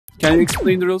Can you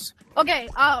explain the rules? Okay,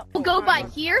 we'll go by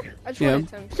here. Yeah.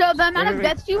 So the amount of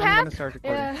deaths you have,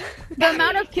 Yeah. the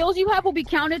amount of kills you have will be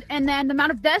counted, and then the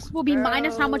amount of deaths will be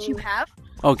minus how much you have.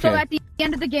 Okay. So at the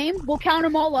end of the game, we'll count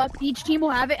them all up. Each team will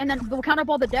have it, and then we'll count up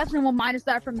all the deaths, and we'll minus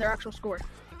that from their actual score.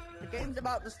 The game's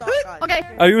about to start, guys. Okay.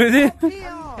 Are you ready?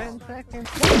 10 seconds.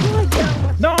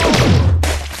 No!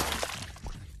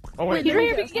 Oh wait. Here,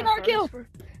 we can get our kill.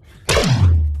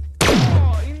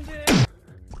 Oh, in there.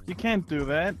 You can't do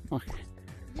that.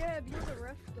 Yeah, because the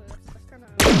ref, that's kind of.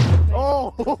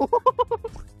 Oh!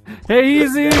 Hey,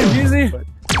 easy, easy.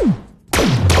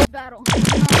 Battle.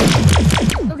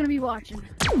 Still gonna be watching.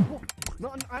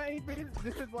 No, I ain't.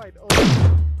 This is white. Oh,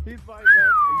 he's white.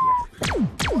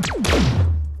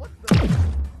 What the?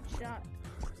 Shot.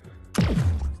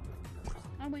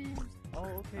 I win. Oh,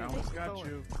 okay. I almost got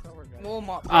you. Warm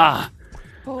up. Ah.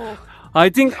 Oh. I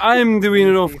think I'm the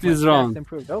winner of this round.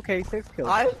 Improved. Okay, 6 kills.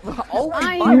 Oh my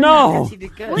I- god. No. Yes, he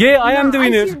did good. Yeah, I am the No, I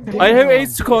winner. see- I have 8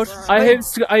 scores. I have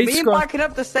 8 Me and scores. Mike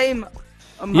have the same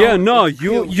amount. Yeah, no, of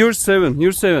kills. you're 7.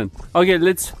 You're 7. Okay,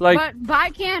 let's like. But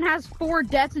Vican has 4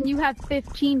 deaths, and you have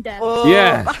 15 deaths. Oh,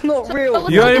 Yeah. That's not real. let's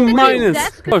You look are at the in minus.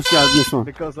 deaths. Hoş geldin Osman.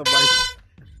 Because of my.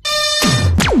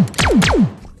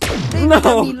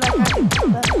 No.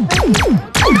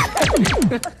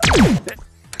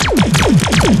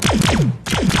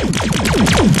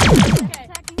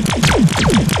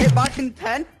 Get back in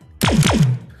 10.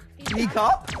 Sneak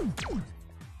up.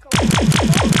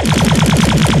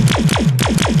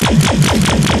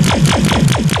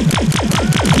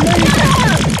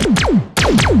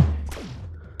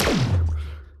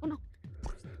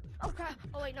 Okay.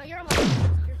 Oh wait, no, you're on my.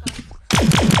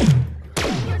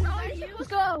 You're fine. Let's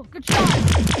go. Good shot.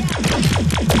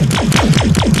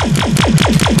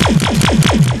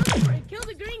 Kill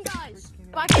the green guys.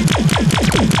 Vican.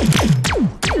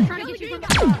 Trying to get you from the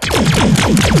top.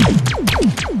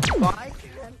 Mike.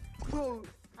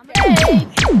 Hey,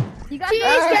 you got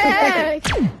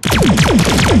Cheesecake.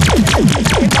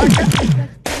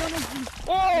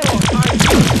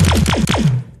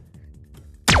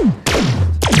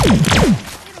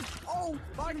 Oh,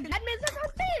 Mike. Admins, that's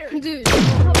not fair. dude.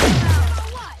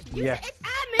 What? Yeah. It's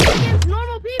admins against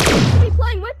normal people. You should be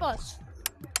playing with us.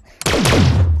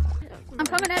 I'm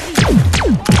coming at you.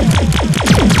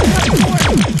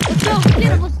 Let's go.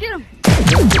 Get him. Let's get him.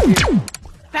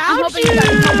 Found you.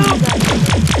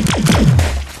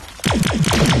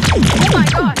 Oh my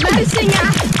god. Medicine,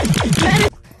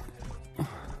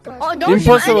 Oh, don't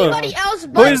Impossible. shoot anybody else Who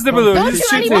but is the blue? don't He's shoot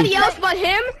cheating. anybody else but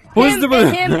him. Who is him the blue?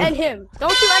 and him and him.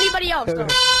 Don't shoot anybody else though.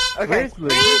 Okay. Where's blue?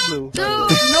 Where's blue?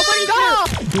 Nobody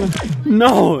shoot.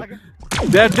 No.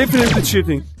 They're definitely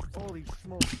cheating. Holy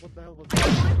smoke! What the hell was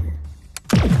that?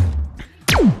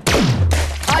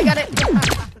 Oh, I got it.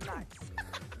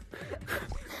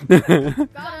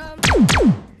 Got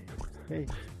him. Hey.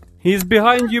 He's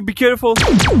behind you. Be careful.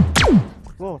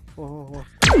 Whoa, whoa, whoa,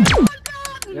 whoa.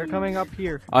 They're coming up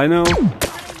here. I know.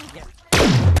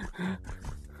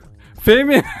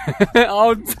 Femi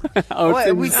out. Wait,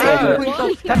 in we the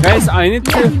server. said Guys, I need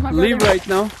to leave right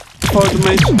now for the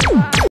match.